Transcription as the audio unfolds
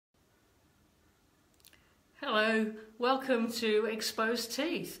Hello, welcome to Exposed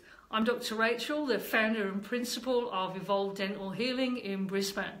Teeth. I'm Dr. Rachel, the founder and principal of Evolve Dental Healing in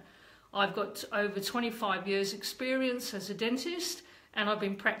Brisbane. I've got over 25 years experience as a dentist and I've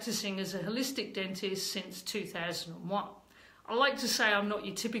been practicing as a holistic dentist since 2001. I like to say I'm not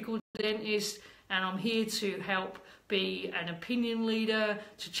your typical dentist and I'm here to help be an opinion leader,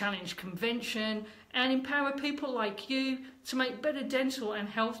 to challenge convention and empower people like you to make better dental and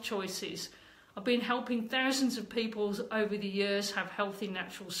health choices. I've been helping thousands of people over the years have healthy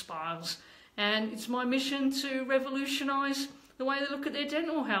natural smiles, and it's my mission to revolutionise the way they look at their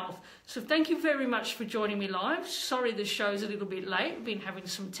dental health. So thank you very much for joining me live. Sorry the show's a little bit late, I've been having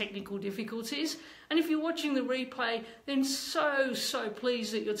some technical difficulties. And if you're watching the replay, then so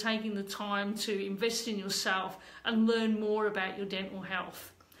pleased that you're taking the time to invest in yourself and learn more about your dental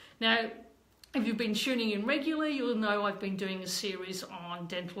health. Now, if you've been tuning in regularly, you'll know I've been doing a series on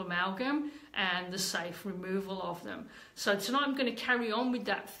dental amalgam and the safe removal of them. So tonight I'm going to carry on with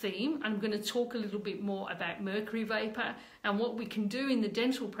that theme. I'm going to talk a little bit more about mercury vapour and what we can do in the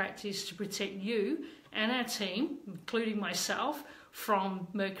dental practice to protect you and our team, including myself, from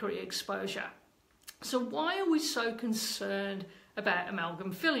mercury exposure. So why are we so concerned about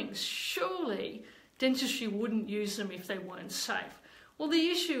amalgam fillings? Surely dentistry wouldn't use them if they weren't safe. Well, the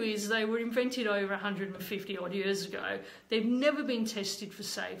issue is they were invented over 150 odd years ago. They've never been tested for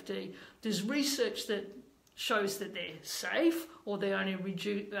safety. There's research that shows that they're safe, or they only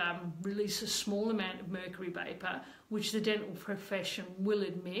release a small amount of mercury vapour, which the dental profession will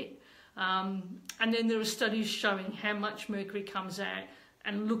admit. And then there are studies showing how much mercury comes out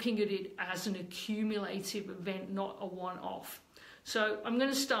and looking at it as an accumulative event, not a one-off. So I'm going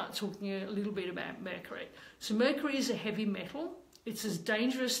to start talking a little bit about mercury. So mercury is a heavy metal. It's as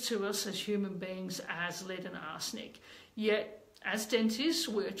dangerous to us as human beings as lead and arsenic. Yet, as dentists,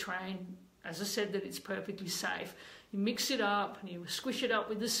 we're trained, as I said, that it's perfectly safe. You mix it up and you squish it up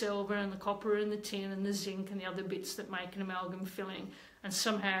with the silver and the copper and the tin and the zinc and the other bits that make an amalgam filling, and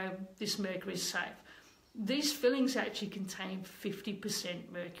somehow this mercury is safe. These fillings actually contain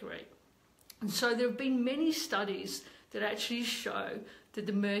 50% mercury. And so there have been many studies that actually show that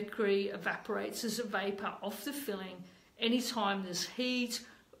the mercury evaporates as a vapour off the filling anytime there's heat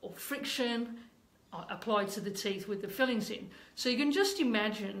or friction applied to the teeth with the fillings in. So you can just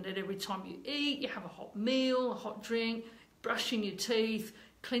imagine that every time you eat, you have a hot meal, a hot drink, brushing your teeth,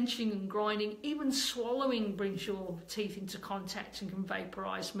 clenching and grinding, even swallowing brings your teeth into contact and can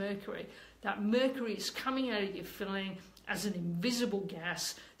vaporise mercury. That mercury is coming out of your filling as an invisible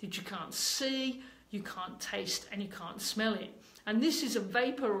gas that you can't see, you can't taste and you can't smell it. And this is a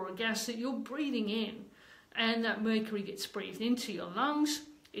vapour or a gas that you're breathing in. And that mercury gets breathed into your lungs,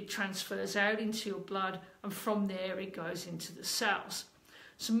 it transfers out into your blood, and from there it goes into the cells.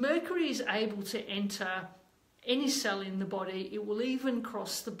 So mercury is able to enter any cell in the body. It will even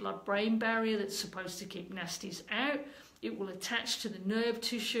cross the blood-brain barrier that's supposed to keep nasties out. It will attach to the nerve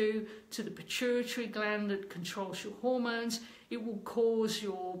tissue, to the pituitary gland that controls your hormones. It will cause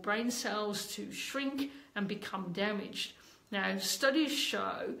your brain cells to shrink and become damaged. Now, studies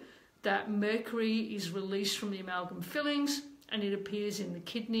show that mercury is released from the amalgam fillings and it appears in the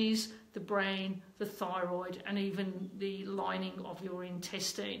kidneys, the brain, the thyroid and even the lining of your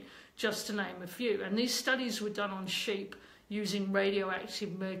intestine, just to name a few. And these studies were done on sheep using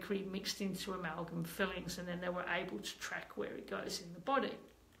radioactive mercury mixed into amalgam fillings, and then they were able to track where it goes in the body.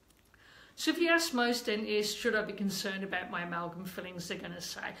 So if you ask most dentists, should I be concerned about my amalgam fillings, they're going to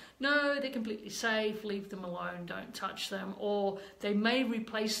say, no, they're completely safe, leave them alone, don't touch them. Or they may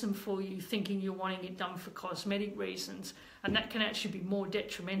replace them for you thinking you're wanting it done for cosmetic reasons. And that can actually be more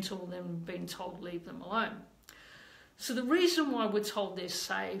detrimental than being told leave them alone. So the reason why we're told they're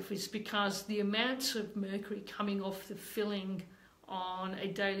safe is because the amounts of mercury coming off the filling on a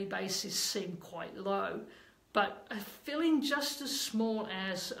daily basis seem quite low. But a filling just as small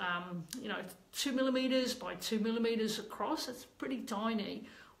as 2 millimeters by 2 millimeters across, that's pretty tiny,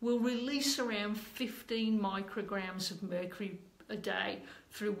 will release around 15 micrograms of mercury a day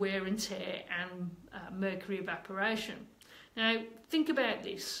through wear and tear and mercury evaporation. Now think about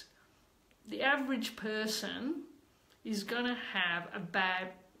this. The average person is going to have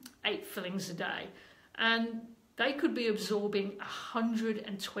about 8 fillings a day, and they could be absorbing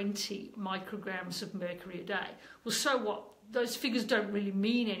 120 micrograms of mercury a day. Well, so what? Those figures don't really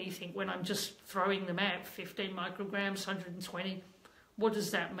mean anything when I'm just throwing them out. 15 micrograms, 120. What does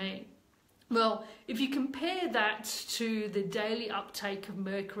that mean? Well, if you compare that to the daily uptake of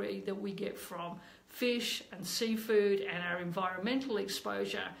mercury that we get from fish and seafood and our environmental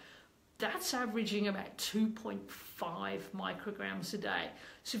exposure, that's averaging about 2.5 micrograms a day.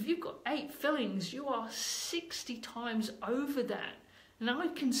 So if you've got 8 fillings, you are 60 times over that. And I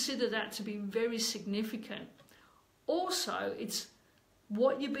would consider that to be very significant. Also, it's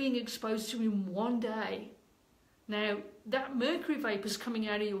what you're being exposed to in one day. Now, that mercury vapour is coming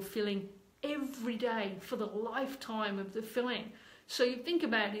out of your filling every day for the lifetime of the filling. So you think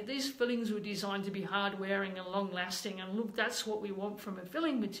about it, these fillings were designed to be hard wearing and long lasting, and look, that's what we want from a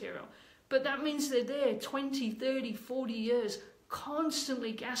filling material. But that means they're there 20, 30, 40 years,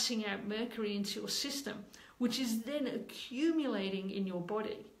 constantly gassing out mercury into your system, which is then accumulating in your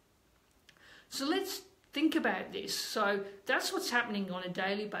body. So let's think about this. So that's what's happening on a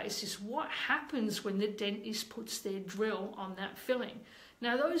daily basis. What happens when the dentist puts their drill on that filling?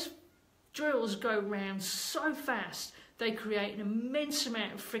 Now, those drills go round so fast, they create an immense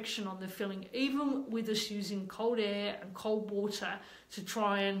amount of friction on the filling, even with us using cold air and cold water to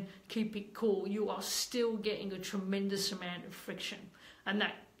try and keep it cool. You are still getting a tremendous amount of friction, and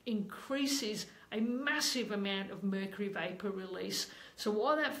that increases a massive amount of mercury vapour release. So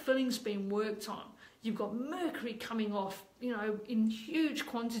while that filling's been worked on, you've got mercury coming off, in huge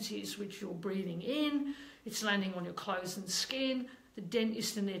quantities, which you're breathing in. It's landing on your clothes and skin. The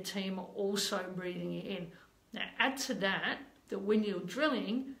dentist and their team are also breathing it in. Now, add to that when you're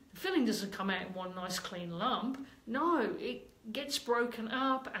drilling, the filling doesn't come out in one nice clean lump. No, it gets broken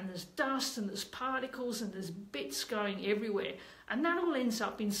up, and there's dust and there's particles and there's bits going everywhere. And that all ends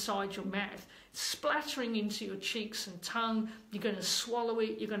up inside your mouth, splattering into your cheeks and tongue. You're going to swallow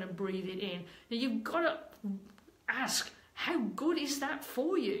it, you're going to breathe it in. Now, you've got to ask, how good is that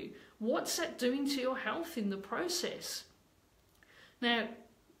for you? What's that doing to your health in the process? Now,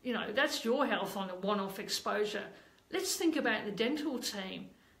 that's your health on a one-off exposure. Let's think about the dental team.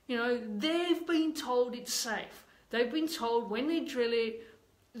 They've been told it's safe. They've been told when they drill it,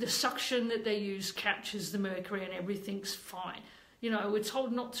 the suction that they use captures the mercury and everything's fine. We're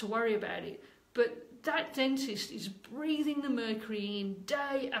told not to worry about it. But that dentist is breathing the mercury in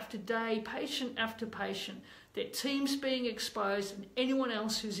day after day, patient after patient. Their team's being exposed, and anyone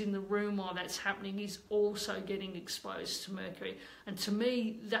else who's in the room while that's happening is also getting exposed to mercury. And to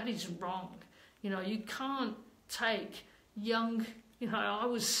me, that is wrong. You can't take young, I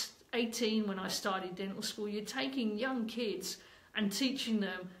was 18 when I started dental school. You're taking young kids and teaching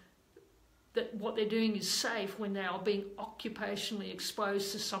them that what they're doing is safe when they are being occupationally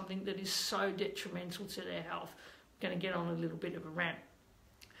exposed to something that is so detrimental to their health. I'm going to get on a little bit of a rant.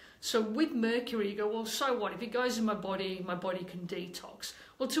 So with mercury, you go, well, so what? If it goes in my body can detox.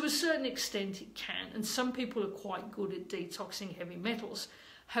 Well, to a certain extent it can, and some people are quite good at detoxing heavy metals.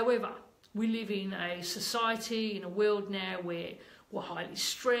 However, we live in a society, in a world now where we're highly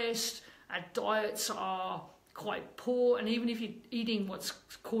stressed, our diets are quite poor, and even if you're eating what's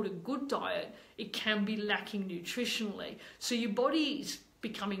called a good diet, it can be lacking nutritionally. So your body is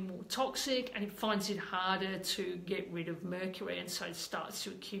becoming more toxic, and it finds it harder to get rid of mercury, and so it starts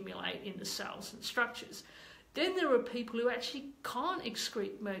to accumulate in the cells and structures. Then there are people who actually can't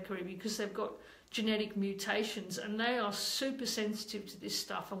excrete mercury because they've got genetic mutations, and they are super sensitive to this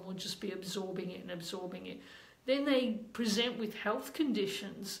stuff and will just be absorbing it. Then they present with health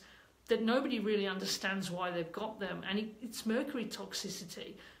conditions that nobody really understands why they've got them, and it's mercury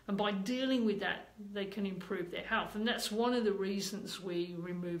toxicity. And by dealing with that, they can improve their health. And that's one of the reasons we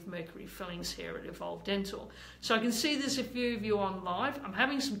remove mercury fillings here at Evolve Dental. So I can see there's a few of you on live. I'm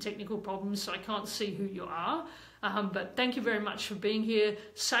having some technical problems, so I can't see who you are. But thank you very much for being here.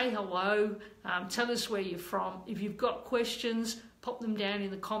 Say hello. Tell us where you're from. If you've got questions, pop them down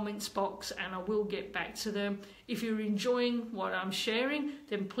in the comments box and I will get back to them. If you're enjoying what I'm sharing,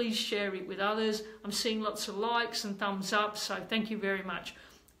 then please share it with others. I'm seeing lots of likes and thumbs up, so thank you very much.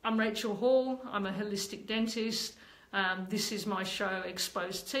 I'm Rachel Hall. I'm a holistic dentist. This is my show,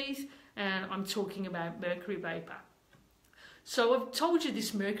 Exposed Teeth, and I'm talking about mercury vapour. So I've told you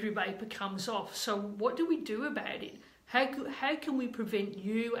this mercury vapour comes off. So what do we do about it? How can we prevent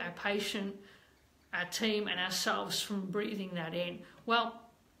you, our patient, our team and ourselves from breathing that in? Well,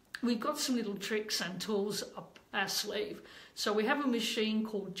 we've got some little tricks and tools up our sleeve. So we have a machine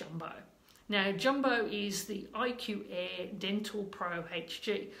called Jumbo. Now, Jumbo is the IQ Air Dental Pro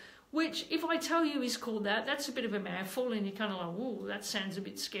HG, which, if I tell you is called that, that's a bit of a mouthful, and you're kind of like, oh, that sounds a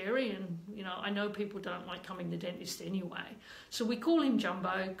bit scary, and I know people don't like coming to the dentist anyway. So we call him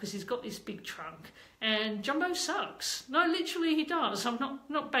Jumbo because he's got this big trunk, and Jumbo sucks. No, literally he does. I'm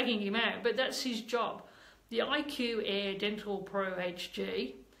not bagging him out, but that's his job. The IQ Air Dental Pro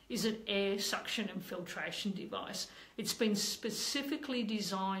HG is an air suction and filtration device. It's been specifically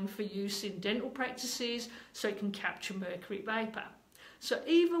designed for use in dental practices so it can capture mercury vapour. So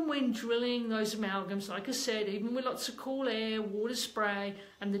even when drilling those amalgams, like I said, even with lots of cool air, water spray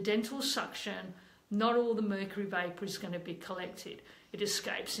and the dental suction, not all the mercury vapour is going to be collected. It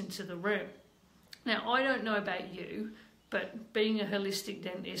escapes into the room. Now, I don't know about you, but being a holistic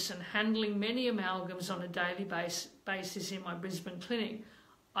dentist and handling many amalgams on a daily basis in my Brisbane clinic,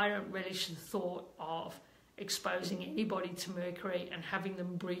 I don't relish the thought of exposing anybody to mercury and having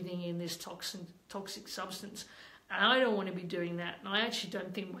them breathing in this toxic substance. And I don't want to be doing that. And I actually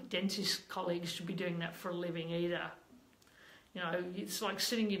don't think my dentist colleagues should be doing that for a living either. You know, it's like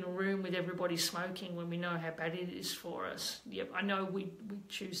sitting in a room with everybody smoking when we know how bad it is for us. Yep, I know we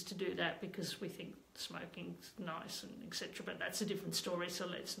choose to do that because we think smoking's nice and etc. But that's a different story, so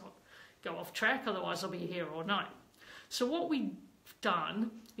let's not go off track, otherwise I'll be here all night. So what we've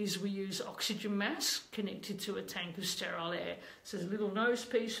done is we use oxygen masks connected to a tank of sterile air. So there's a little nose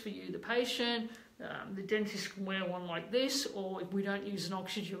piece for you, the patient. The dentist can wear one like this, or if we don't use an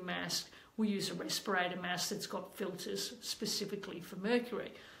oxygen mask, we use a respirator mask that's got filters specifically for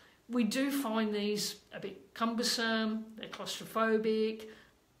mercury. We do find these a bit cumbersome, they're claustrophobic,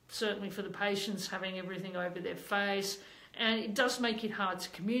 certainly for the patients having everything over their face, and it does make it hard to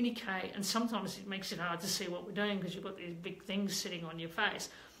communicate, and sometimes it makes it hard to see what we're doing because you've got these big things sitting on your face.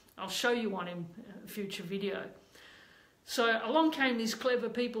 I'll show you one in a future video. So along came these clever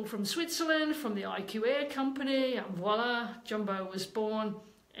people from Switzerland, from the IQ Air company, and voila, Jumbo was born.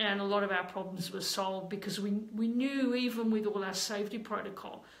 And a lot of our problems were solved because we knew, even with all our safety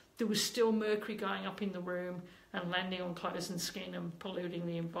protocol, there was still mercury going up in the room and landing on clothes and skin and polluting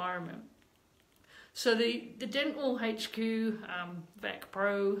the environment. So the Dental HQ Vac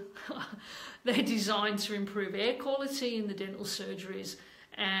Pro, they're designed to improve air quality in the dental surgeries,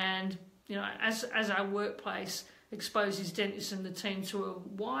 and you know, as our workplace exposes dentists and the team to a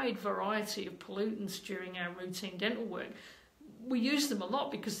wide variety of pollutants during our routine dental work, we use them a lot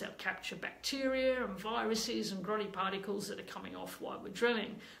because they'll capture bacteria and viruses and grotty particles that are coming off while we're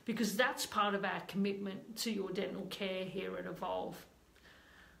drilling, because that's part of our commitment to your dental care here at Evolve.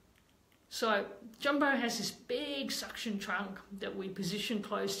 So Jumbo has this big suction trunk that we position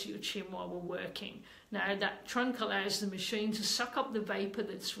close to your chin while we're working. Now that trunk allows the machine to suck up the vapour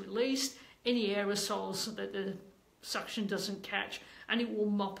that's released, any aerosols that the suction doesn't catch, and it will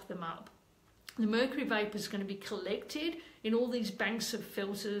mop them up. The mercury vapour is going to be collected in all these banks of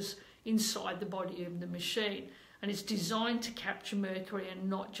filters inside the body of the machine, and it's designed to capture mercury and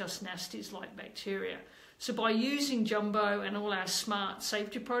not just nasties like bacteria. So by using Jumbo and all our SMART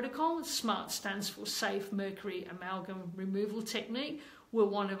safety protocol, SMART stands for Safe Mercury Amalgam Removal Technique, we're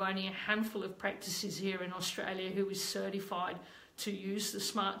one of only a handful of practices here in Australia who is certified to use the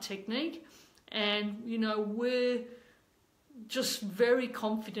SMART technique. And you know, we're just very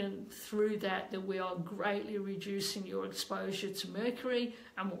confident through that we are greatly reducing your exposure to mercury,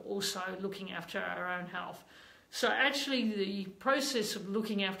 and we're also looking after our own health. So actually the process of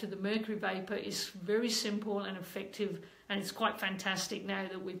looking after the mercury vapour is very simple and effective, and it's quite fantastic now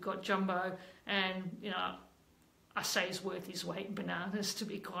that we've got Jumbo, and you know, I say it's worth his weight in bananas, to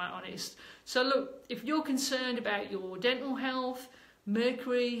be quite honest. So look, if you're concerned about your dental health,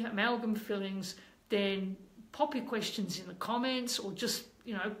 mercury, amalgam fillings, then pop your questions in the comments, or just,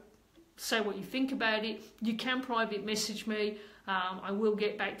 you know, say what you think about it. You can private message me. I will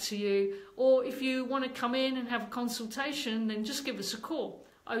get back to you. Or if you want to come in and have a consultation, then just give us a call,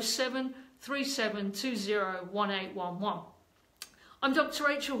 07 3720 1811. I'm Dr.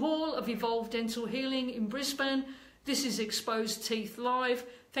 Rachel Hall of Evolve Dental Healing in Brisbane. This is Exposed Teeth Live.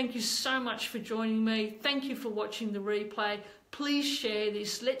 Thank you so much for joining me. Thank you for watching the replay. Please share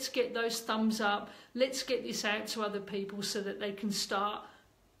this. Let's get those thumbs up. Let's get this out to other people so that they can start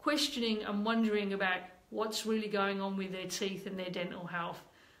questioning and wondering about what's really going on with their teeth and their dental health.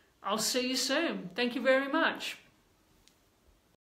 I'll see you soon. Thank you very much.